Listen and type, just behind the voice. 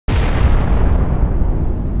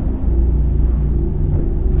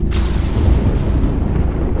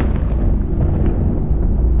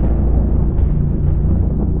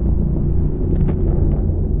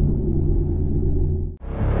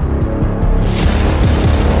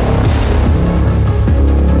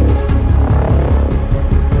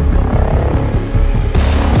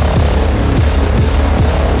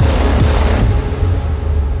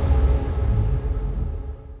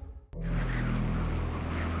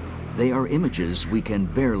They are images we can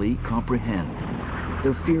barely comprehend.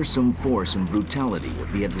 The fearsome force and brutality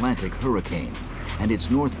of the Atlantic hurricane and its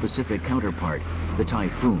North Pacific counterpart, the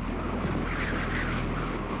typhoon.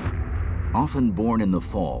 Often born in the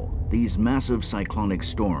fall, these massive cyclonic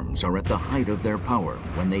storms are at the height of their power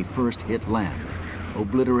when they first hit land,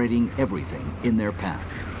 obliterating everything in their path.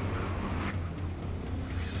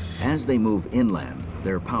 As they move inland,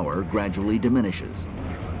 their power gradually diminishes.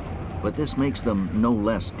 But this makes them no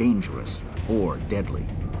less dangerous or deadly.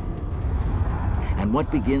 And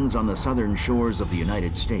what begins on the southern shores of the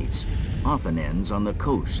United States often ends on the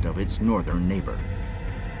coast of its northern neighbor.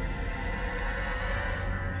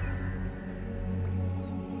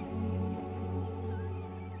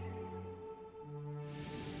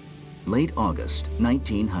 Late August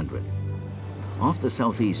 1900. Off the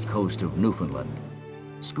southeast coast of Newfoundland,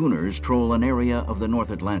 schooners troll an area of the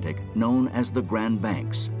North Atlantic known as the Grand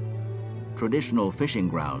Banks, traditional fishing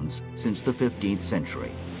grounds since the 15th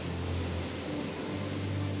century.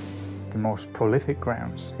 The most prolific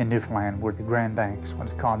grounds in Newfoundland were the Grand Banks, what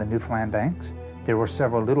is called the Newfoundland Banks. There were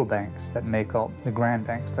several little banks that make up the Grand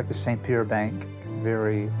Banks, like the St. Pierre Bank,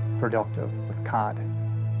 very productive with cod.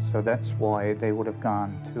 So that's why they would have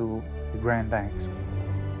gone to the Grand Banks.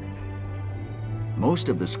 Most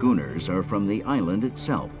of the schooners are from the island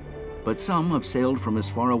itself, but some have sailed from as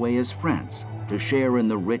far away as France to share in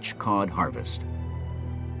the rich cod harvest.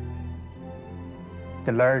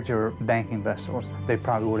 The larger banking vessels, they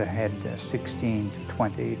probably would have had 16 to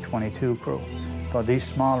 20, 22 crew. But these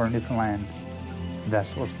smaller Newfoundland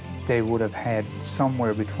vessels, they would have had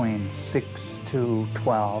somewhere between 6 to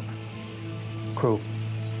 12 crew.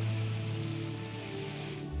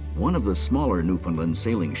 One of the smaller Newfoundland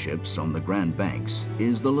sailing ships on the Grand Banks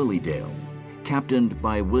is the Lilydale, captained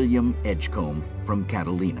by William Edgecombe from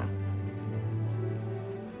Catalina.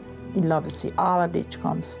 He'd love to see all of the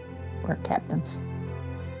Edgecombes were captains.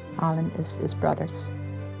 All of his brothers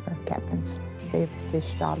were captains. They've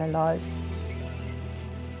fished all their lives.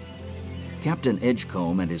 Captain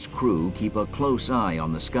Edgecombe and his crew keep a close eye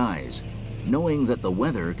on the skies, knowing that the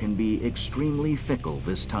weather can be extremely fickle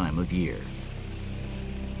this time of year.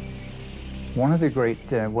 One of the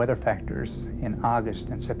great weather factors in August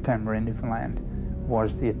and September in Newfoundland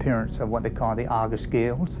was the appearance of what they call the August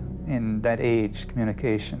gales. In that age,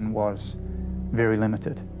 communication was very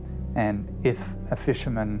limited. And if a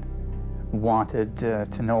fisherman wanted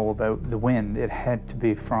to know about the wind, it had to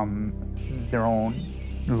be from their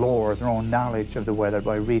own lore, their own knowledge of the weather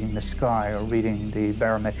by reading the sky or reading the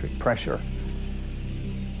barometric pressure.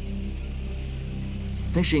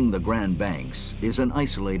 Fishing the Grand Banks is an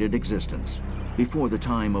isolated existence before the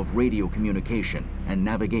time of radio communication and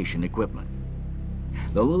navigation equipment.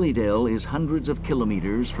 The Lilydale is hundreds of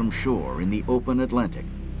kilometers from shore in the open Atlantic,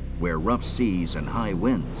 where rough seas and high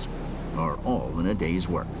winds are all in a day's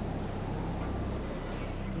work.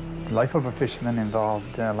 The life of a fisherman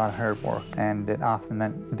involved a lot of hard work, and it often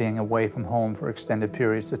meant being away from home for extended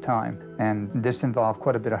periods of time. And this involved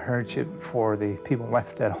quite a bit of hardship for the people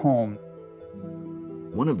left at home.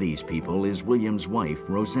 One of these people is William's wife,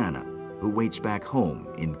 Rosanna, who waits back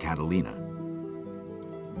home in Catalina.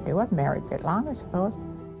 He wasn't married a bit long, I suppose.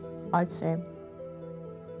 I'd say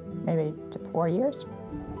maybe 4 years.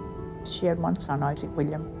 She had one son, Isaac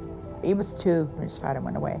William. He was 2 when his father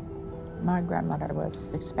went away. My grandmother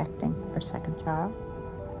was expecting her second child.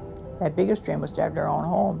 Their biggest dream was to have their own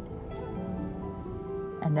home.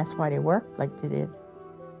 And that's why they worked like they did.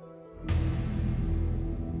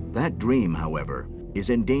 That dream, however, is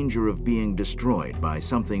in danger of being destroyed by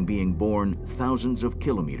something being born thousands of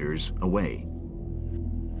kilometers away.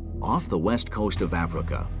 Off the west coast of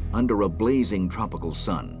Africa, under a blazing tropical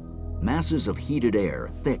sun, masses of heated air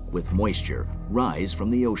thick with moisture rise from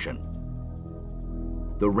the ocean.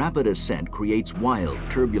 The rapid ascent creates wild,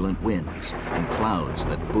 turbulent winds and clouds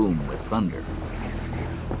that boom with thunder.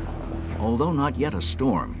 Although not yet a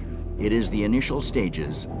storm, it is the initial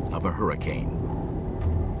stages of a hurricane.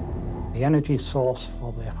 The energy source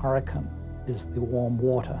for the hurricane is the warm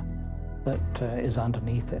water that is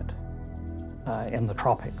underneath it, in the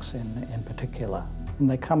tropics in particular. And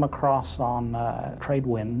they come across on trade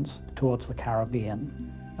winds towards the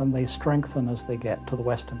Caribbean, and they strengthen as they get to the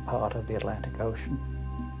western part of the Atlantic Ocean.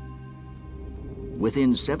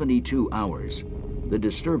 Within 72 hours, the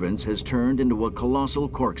disturbance has turned into a colossal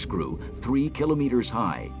corkscrew 3 kilometers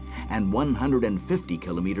high and 150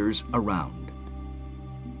 kilometers around.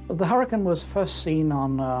 The hurricane was first seen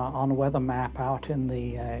on a weather map out in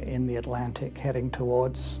the Atlantic, heading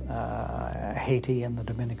towards Haiti and the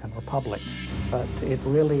Dominican Republic. But it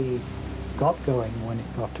really got going when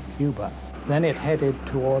it got to Cuba. Then it headed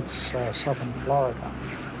towards southern Florida.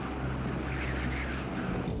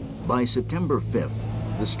 By September 5th,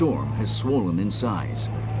 the storm has swollen in size,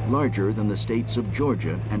 larger than the states of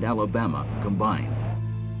Georgia and Alabama combined.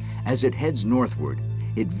 As it heads northward,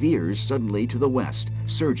 it veers suddenly to the west,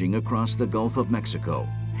 surging across the Gulf of Mexico,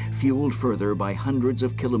 fueled further by hundreds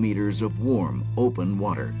of kilometers of warm, open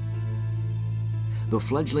water. The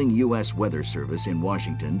fledgling U.S. Weather Service in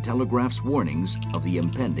Washington telegraphs warnings of the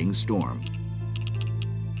impending storm.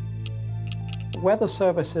 Weather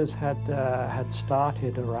services had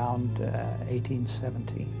started around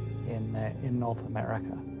 1870 in North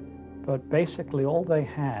America, but basically all they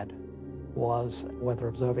had was weather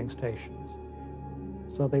observing stations.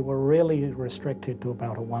 So they were really restricted to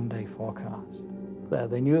about a one-day forecast.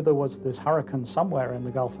 They knew there was this hurricane somewhere in the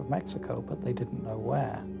Gulf of Mexico, but they didn't know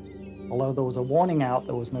where. Although there was a warning out,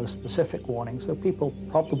 there was no specific warning, so people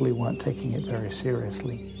probably weren't taking it very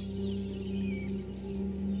seriously.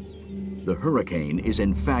 The hurricane is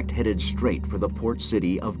in fact headed straight for the port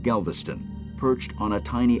city of Galveston, perched on a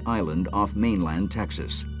tiny island off mainland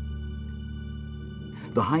Texas.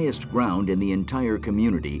 The highest ground in the entire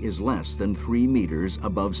community is less than 3 meters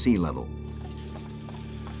above sea level.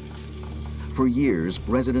 For years,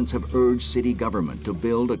 residents have urged city government to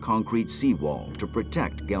build a concrete seawall to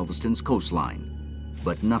protect Galveston's coastline,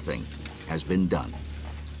 but nothing has been done.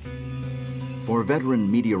 For veteran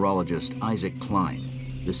meteorologist Isaac Klein,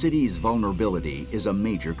 the city's vulnerability is a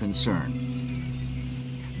major concern.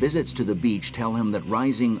 Visits to the beach tell him that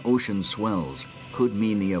rising ocean swells could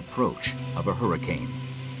mean the approach of a hurricane.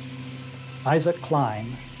 Isaac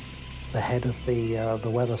Klein, the head of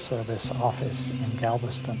the Weather Service office in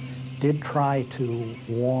Galveston, did try to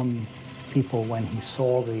warn people when he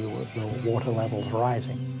saw the water levels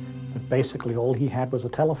rising, but basically all he had was a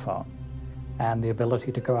telephone and the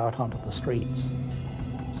ability to go out onto the streets.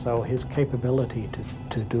 So his capability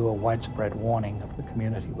to do a widespread warning of the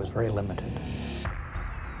community was very limited.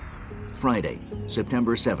 Friday,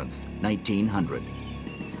 September 7th, 1900.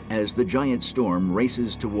 As the giant storm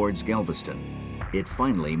races towards Galveston, it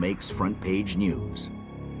finally makes front-page news.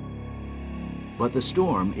 But the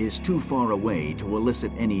storm is too far away to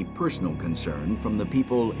elicit any personal concern from the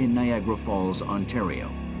people in Niagara Falls, Ontario.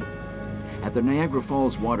 At the Niagara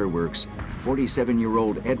Falls Waterworks,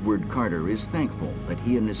 47-year-old Edward Carter is thankful that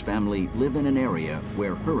he and his family live in an area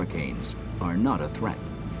where hurricanes are not a threat.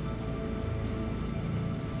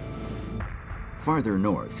 Farther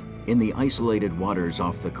north, in the isolated waters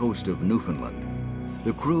off the coast of Newfoundland,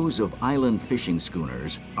 the crews of island fishing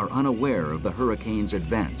schooners are unaware of the hurricane's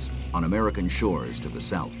advance on American shores to the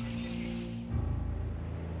south.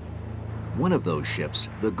 One of those ships,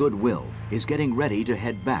 the Goodwill, is getting ready to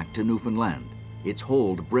head back to Newfoundland, its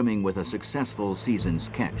hold brimming with a successful season's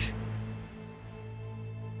catch.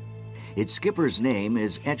 Its skipper's name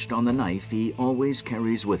is etched on the knife he always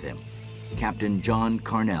carries with him, Captain John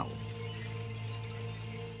Carnell.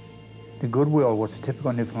 The Goodwill was a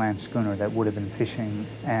typical Newfoundland schooner that would have been fishing,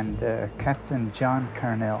 and Captain John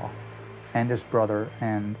Carnell and his brother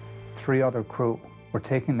and 3 other crew were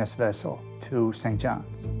taking this vessel to St.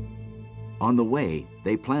 John's. On the way,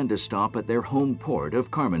 they plan to stop at their home port of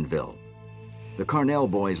Carmanville. The Carnell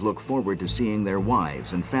boys look forward to seeing their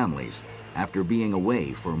wives and families after being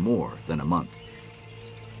away for more than a month.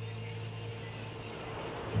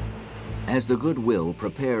 As the Goodwill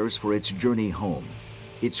prepares for its journey home,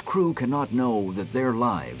 its crew cannot know that their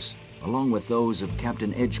lives, along with those of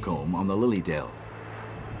Captain Edgecombe on the Lilydale,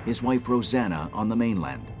 his wife Rosanna on the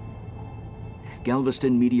mainland,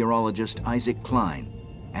 Galveston meteorologist Isaac Klein,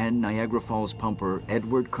 and Niagara Falls pumper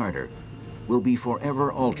Edward Carter will be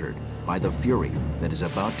forever altered by the fury that is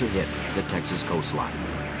about to hit the Texas coastline.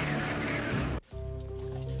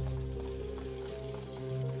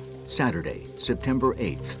 Saturday, September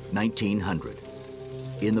 8th, 1900.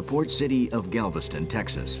 In the port city of Galveston,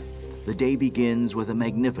 Texas, the day begins with a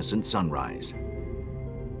magnificent sunrise.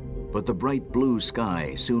 But the bright blue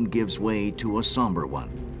sky soon gives way to a somber one,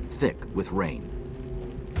 thick with rain.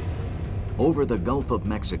 Over the Gulf of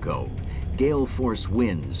Mexico, gale force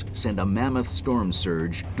winds send a mammoth storm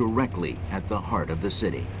surge directly at the heart of the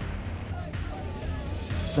city.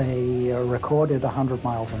 They recorded 100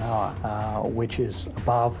 miles an hour, which is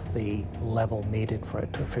above the level needed for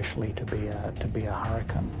it to officially to be a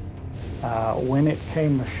hurricane. When it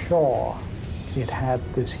came ashore, it had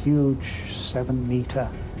this huge 7-meter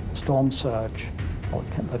storm surge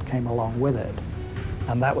that came along with it,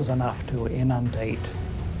 and that was enough to inundate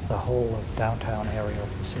the whole of downtown area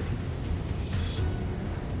of the city.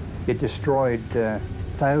 It destroyed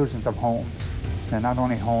thousands of homes, and not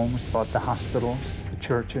only homes, but the hospitals,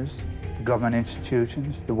 churches, the government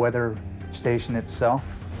institutions, the weather station itself.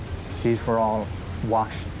 These were all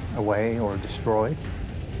washed away or destroyed.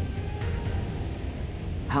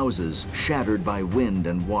 Houses shattered by wind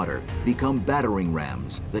and water become battering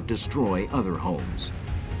rams that destroy other homes.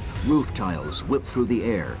 Roof tiles whip through the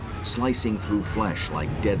air, slicing through flesh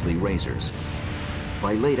like deadly razors.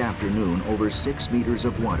 By late afternoon, over 6 meters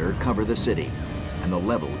of water cover the city, and the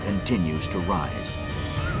level continues to rise.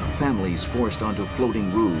 Families forced onto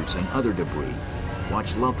floating roofs and other debris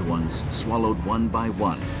watch loved ones swallowed one by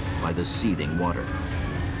the seething water.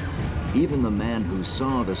 Even the man who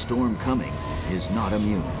saw the storm coming is not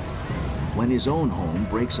immune. When his own home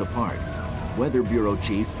breaks apart, Weather Bureau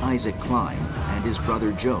Chief Isaac Klein and his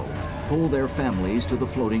brother Joe pull their families to the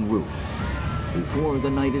floating roof. Before the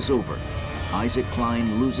night is over, Isaac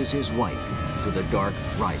Klein loses his wife to the dark,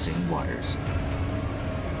 rising waters.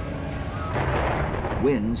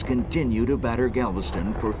 Winds continue to batter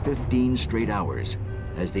Galveston for 15 straight hours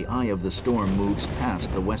as the eye of the storm moves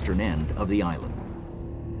past the western end of the island.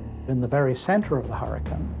 In the very center of the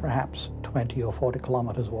hurricane, perhaps 20 or 40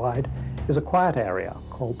 kilometers wide, is a quiet area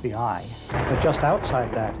called the eye. But just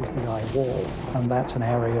outside that is the eye wall, and that's an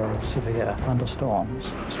area of severe thunderstorms,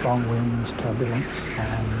 strong winds, turbulence,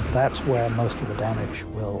 and that's where most of the damage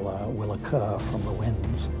will occur from the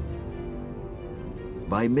winds.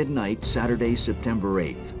 By midnight, Saturday, September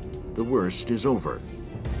 8th, the worst is over.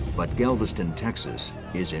 But Galveston, Texas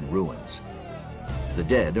is in ruins. The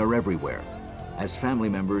dead are everywhere as family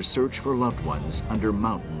members search for loved ones under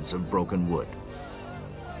mountains of broken wood.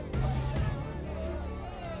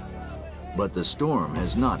 But the storm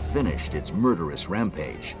has not finished its murderous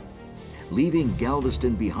rampage. Leaving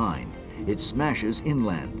Galveston behind, it smashes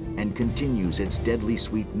inland and continues its deadly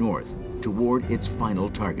sweep north toward its final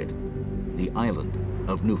target, the island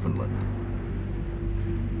of Newfoundland.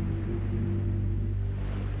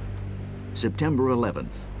 September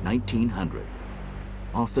 11th, 1900.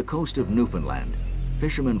 Off the coast of Newfoundland,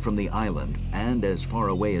 fishermen from the island and as far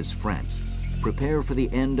away as France prepare for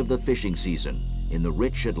the end of the fishing season in the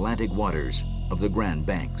rich Atlantic waters of the Grand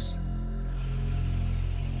Banks.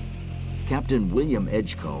 Captain William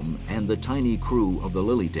Edgecombe and the tiny crew of the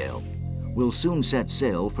Lilydale will soon set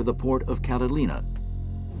sail for the port of Catalina,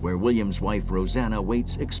 where William's wife Rosanna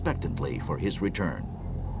waits expectantly for his return.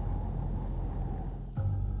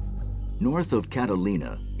 North of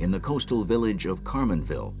Catalina, in the coastal village of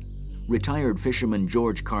Carmenville, retired fisherman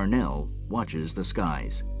George Carnell watches the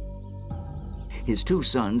skies. His 2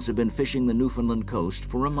 sons have been fishing the Newfoundland coast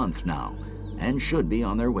for a month now and should be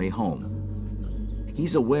on their way home.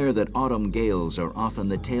 He's aware that autumn gales are often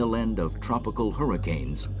the tail end of tropical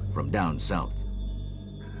hurricanes from down south.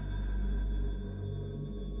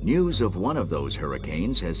 News of one of those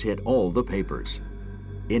hurricanes has hit all the papers.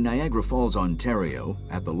 In Niagara Falls, Ontario,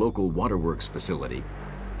 at the local waterworks facility,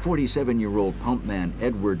 47-year-old pumpman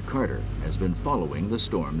Edward Carter has been following the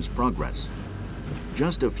storm's progress.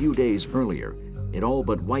 Just a few days earlier, it all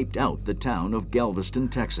but wiped out the town of Galveston,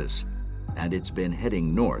 Texas, and it's been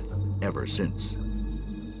heading north ever since.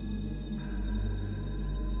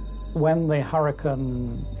 When the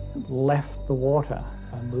hurricane left the water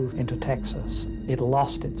and moved into Texas, it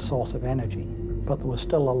lost its source of energy, but there was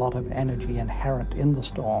still a lot of energy inherent in the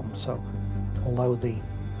storm, so although the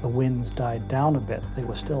winds died down a bit, they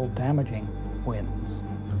were still damaging winds.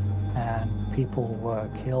 And people were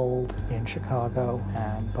killed in Chicago,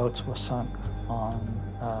 and boats were sunk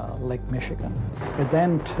on Lake Michigan. It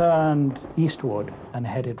then turned eastward and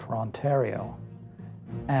headed for Ontario.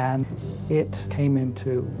 And it came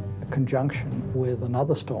into a conjunction with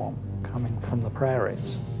another storm coming from the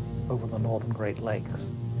prairies over the northern Great Lakes.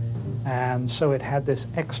 And so it had this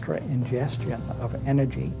extra ingestion of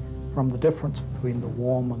energy from the difference between the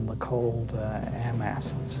warm and the cold air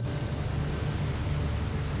masses.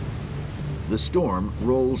 The storm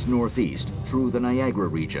rolls northeast through the Niagara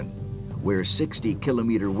region, where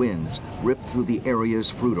 60-kilometer winds rip through the area's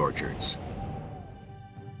fruit orchards.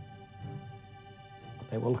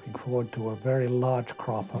 They were looking forward to a very large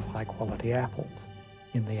crop of high-quality apples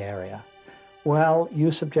in the area. Well, you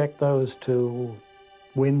subject those to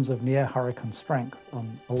winds of near hurricane strength,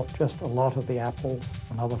 and just a lot of the apples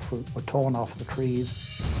and other fruit were torn off the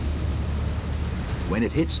trees. When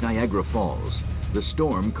it hits Niagara Falls, the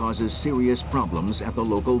storm causes serious problems at the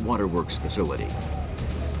local waterworks facility.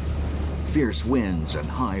 Fierce winds and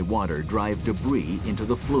high water drive debris into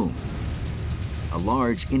the flume, a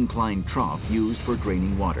large inclined trough used for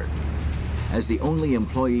draining water. As the only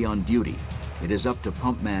employee on duty, it is up to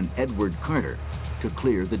pumpman Edward Carter to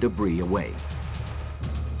clear the debris away.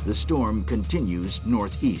 The storm continues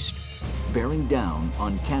northeast, bearing down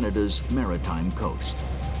on Canada's maritime coast.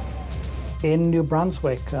 In New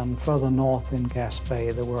Brunswick and further north in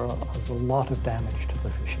Gaspé, there was a lot of damage to the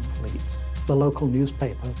fishing fleets. The local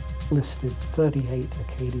newspaper listed 38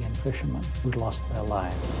 Acadian fishermen who'd lost their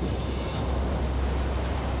lives.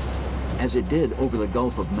 As it did over the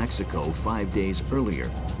Gulf of Mexico 5 days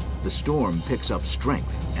earlier, the storm picks up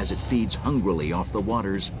strength as it feeds hungrily off the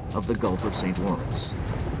waters of the Gulf of St. Lawrence.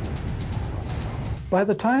 By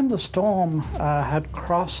the time the storm had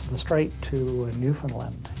crossed the strait to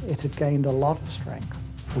Newfoundland, it had gained a lot of strength.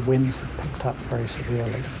 The winds had picked up very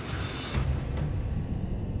severely.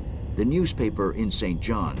 The newspaper in St.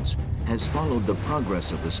 John's has followed the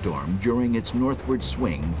progress of the storm during its northward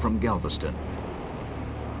swing from Galveston.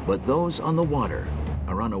 But those on the water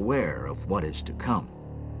are unaware of what is to come.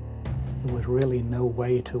 There was really no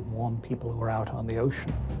way to warn people who were out on the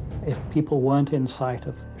ocean. If people weren't in sight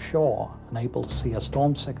of the shore and able to see a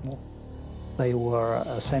storm signal, they were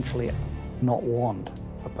essentially not warned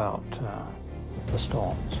about the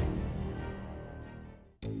storms.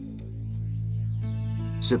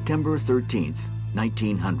 September 13th,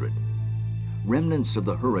 1900. Remnants of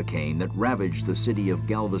the hurricane that ravaged the city of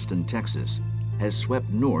Galveston, Texas, has swept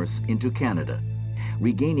north into Canada,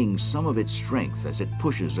 regaining some of its strength as it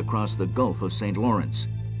pushes across the Gulf of St. Lawrence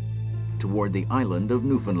toward the island of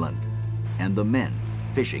Newfoundland and the men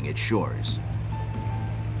fishing its shores.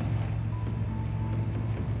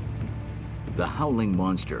 The howling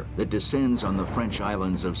monster that descends on the French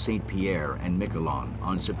islands of St. Pierre and Miquelon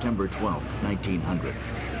on September 12, 1900,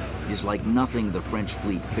 is like nothing the French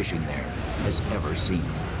fleet fishing there has ever seen.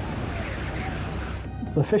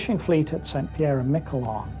 The fishing fleet at St. Pierre and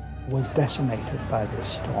Miquelon was decimated by this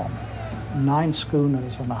storm. 9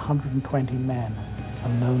 schooners and 120 men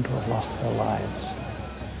are known to have lost their lives.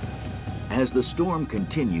 As the storm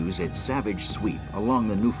continues its savage sweep along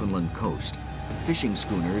the Newfoundland coast, fishing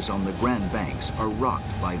schooners on the Grand Banks are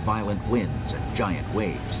rocked by violent winds and giant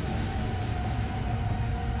waves.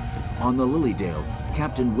 On the Lilydale,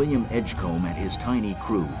 Captain William Edgecombe and his tiny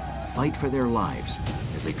crew fight for their lives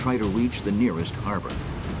as they try to reach the nearest harbor.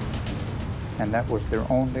 And that was their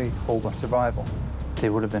only hope of survival. They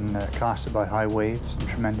would have been accosted by high waves and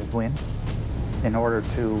tremendous wind. In order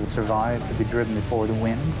to survive, to be driven before the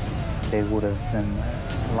wind, they would have been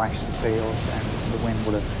lashed the sails and the wind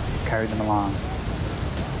would have carried them along.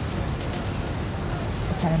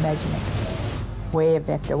 I can imagine it. Wave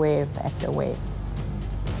after wave after wave.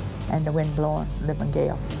 And the wind blowing, living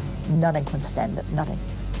gale. Nothing could stand it, nothing.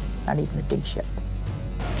 Not even a big ship.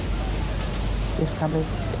 It was probably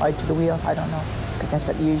tied to the wheel, I don't know. But that's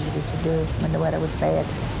what they usually used to do when the weather was bad.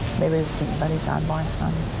 Maybe he was thinking about his unborn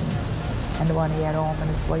son and the one he had home and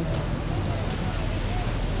his wife.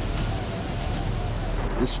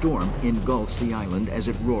 The storm engulfs the island as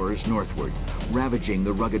it roars northward, ravaging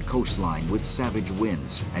the rugged coastline with savage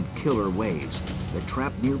winds and killer waves that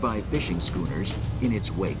trap nearby fishing schooners in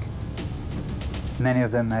its wake. Many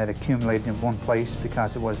of them had accumulated in one place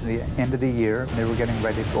because it was the end of the year. They were getting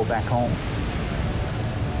ready to go back home.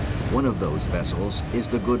 One of those vessels is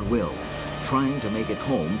the Goodwill, trying to make it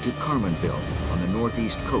home to Carmenville on the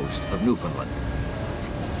northeast coast of Newfoundland.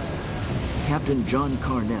 Captain John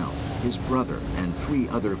Carnell, his brother, and 3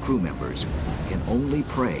 other crew members can only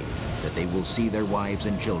pray that they will see their wives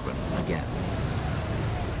and children again.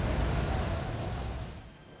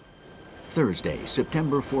 Thursday,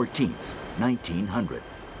 September 14th, 1900.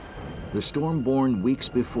 The storm born weeks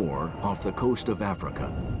before off the coast of Africa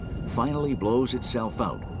finally blows itself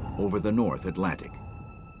out over the North Atlantic.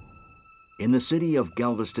 In the city of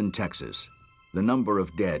Galveston, Texas, the number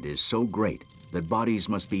of dead is so great that bodies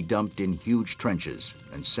must be dumped in huge trenches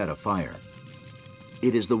and set afire.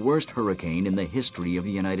 It is the worst hurricane in the history of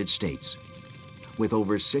the United States, with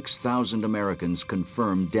over 6,000 Americans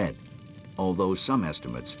confirmed dead, although some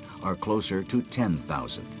estimates are closer to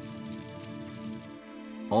 10,000.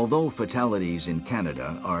 Although fatalities in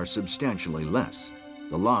Canada are substantially less,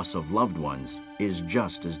 the loss of loved ones is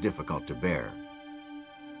just as difficult to bear.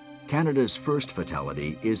 Canada's first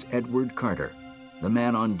fatality is Edward Carter, the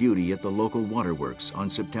man on duty at the local waterworks on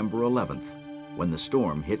September 11th, when the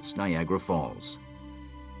storm hits Niagara Falls.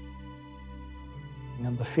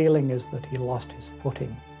 And the feeling is that he lost his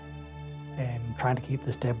footing in trying to keep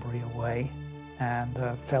this debris away and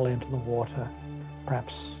fell into the water,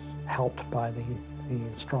 perhaps helped by the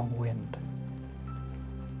strong wind.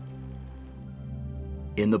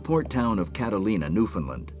 In the port town of Catalina,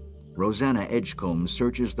 Newfoundland, Rosanna Edgecombe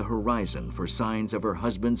searches the horizon for signs of her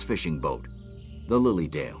husband's fishing boat, the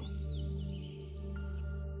Lilydale.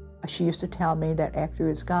 She used to tell me that after he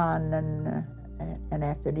was gone and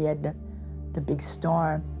after they had the big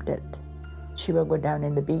storm, that she would go down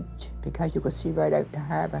in the beach because you could see right out the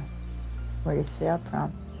harbor where they sailed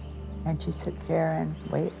from. And she sits there and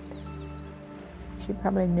wait. She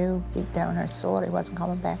probably knew deep down in her soul he wasn't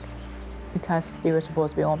coming back because they were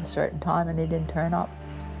supposed to be home at a certain time and he didn't turn up.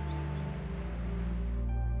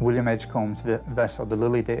 William Edgecombe's vessel, the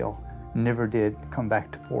Lilydale, never did come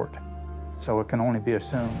back to port. So it can only be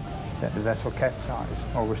assumed that the vessel capsized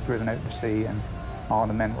or was driven out to sea and all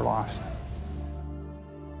the men were lost.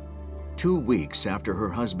 2 weeks after her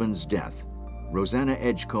husband's death, Rosanna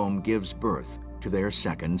Edgecombe gives birth to their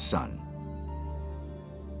second son.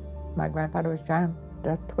 My grandfather was drowned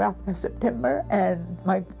the 12th of September and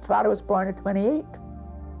my father was born the 28th.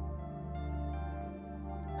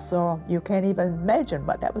 So you can't even imagine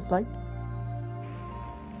what that was like.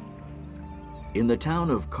 In the town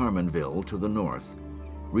of Carmenville to the north,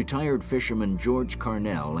 retired fisherman George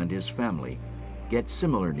Carnell and his family get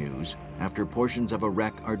similar news after portions of a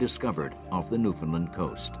wreck are discovered off the Newfoundland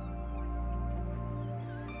coast.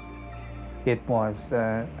 It was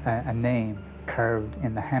a name carved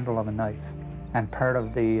in the handle of a knife and part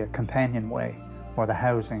of the companionway or the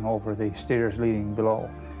housing over the stairs leading below.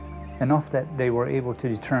 Enough that they were able to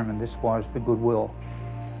determine this was the goodwill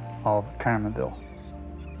of Carmenville.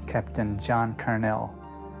 Captain John Carnell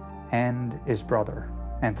and his brother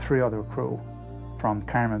and 3 other crew from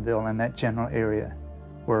Carmenville and that general area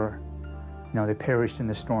were, they perished in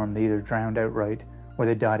the storm. They either drowned outright or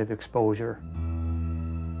they died of exposure.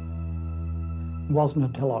 It wasn't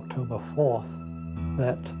until October 4th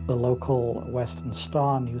that the local Western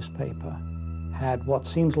Star newspaper had what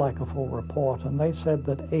seems like a full report, and they said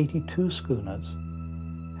that 82 schooners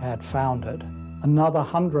had foundered. Another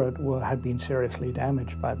 100 had been seriously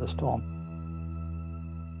damaged by the storm.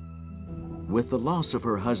 With the loss of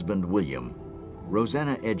her husband, William,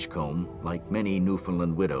 Rosanna Edgecombe, like many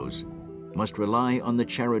Newfoundland widows, must rely on the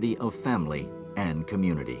charity of family and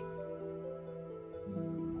community.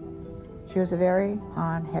 She was a very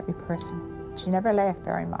unhappy person. She never laughed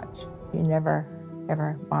very much. She never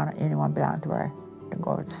ever wanted anyone belong to her to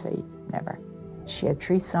go to sea, never. She had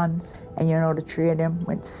 3 sons, and the 3 of them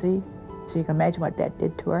went to sea. So you can imagine what that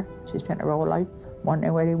did to her. She spent her whole life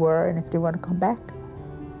wondering where they were and if they want to come back.